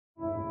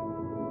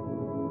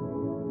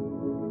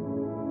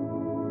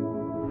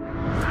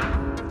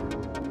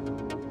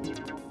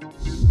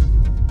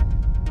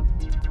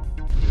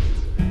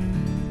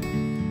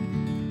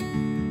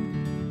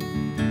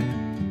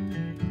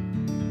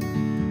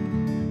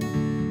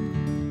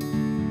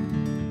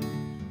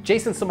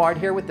Jason Simard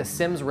here with the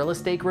Sims Real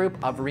Estate Group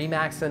of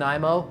RE/MAX and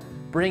IMO,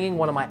 bringing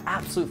one of my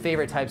absolute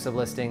favorite types of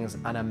listings,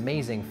 an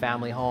amazing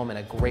family home in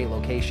a great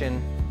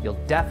location. You'll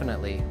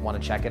definitely want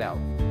to check it out.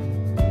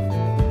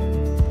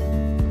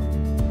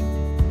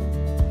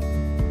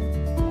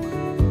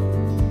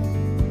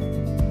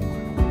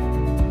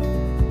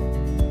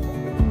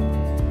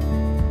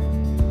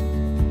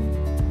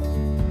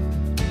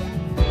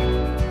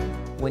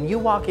 When you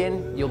walk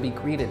in, you'll be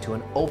greeted to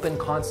an open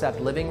concept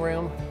living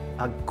room,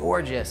 a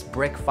gorgeous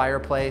brick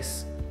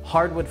fireplace,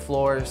 hardwood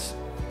floors,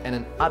 and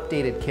an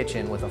updated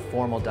kitchen with a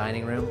formal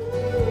dining room.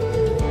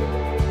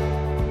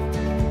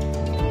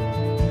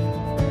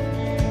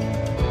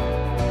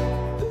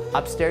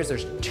 Upstairs,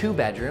 there's 2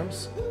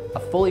 bedrooms, a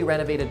fully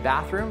renovated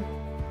bathroom.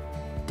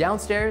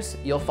 Downstairs,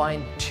 you'll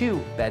find 2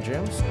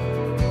 bedrooms,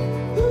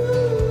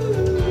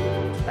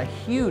 a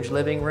huge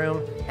living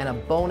room, and a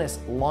bonus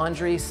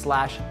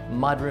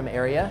laundry/mudroom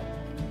area.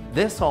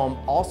 This home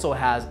also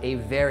has a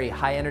very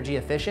high energy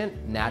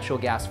efficient natural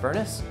gas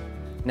furnace.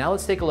 Now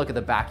let's take a look at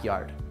the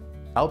backyard.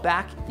 Out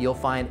back, you'll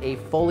find a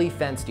fully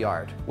fenced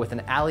yard with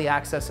an alley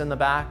access in the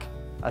back,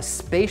 a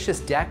spacious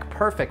deck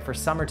perfect for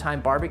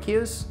summertime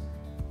barbecues.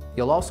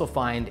 You'll also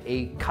find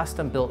a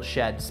custom built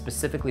shed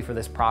specifically for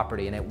this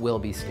property, and it will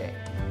be staying.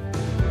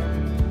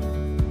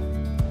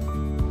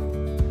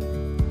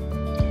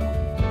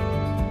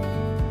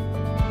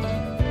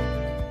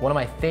 One of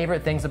my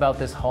favorite things about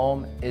this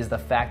home is the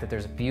fact that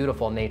there's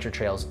beautiful nature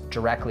trails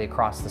directly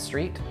across the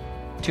street.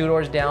 2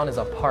 doors down is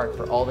a park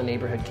for all the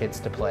neighborhood kids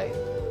to play.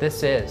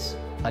 This is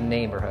a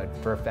neighborhood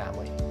for a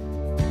family.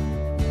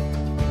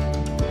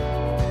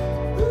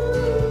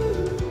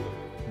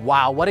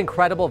 Wow, what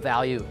incredible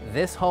value.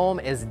 This home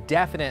is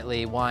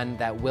definitely one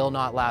that will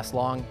not last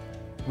long.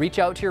 Reach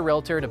out to your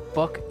realtor to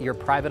book your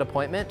private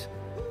appointment.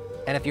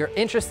 And if you're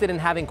interested in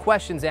having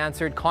questions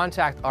answered,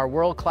 contact our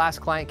world-class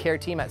client care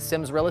team at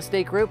Sims Real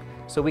Estate Group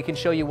so we can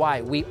show you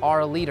why we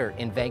are a leader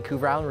in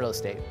Vancouver Island real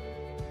estate.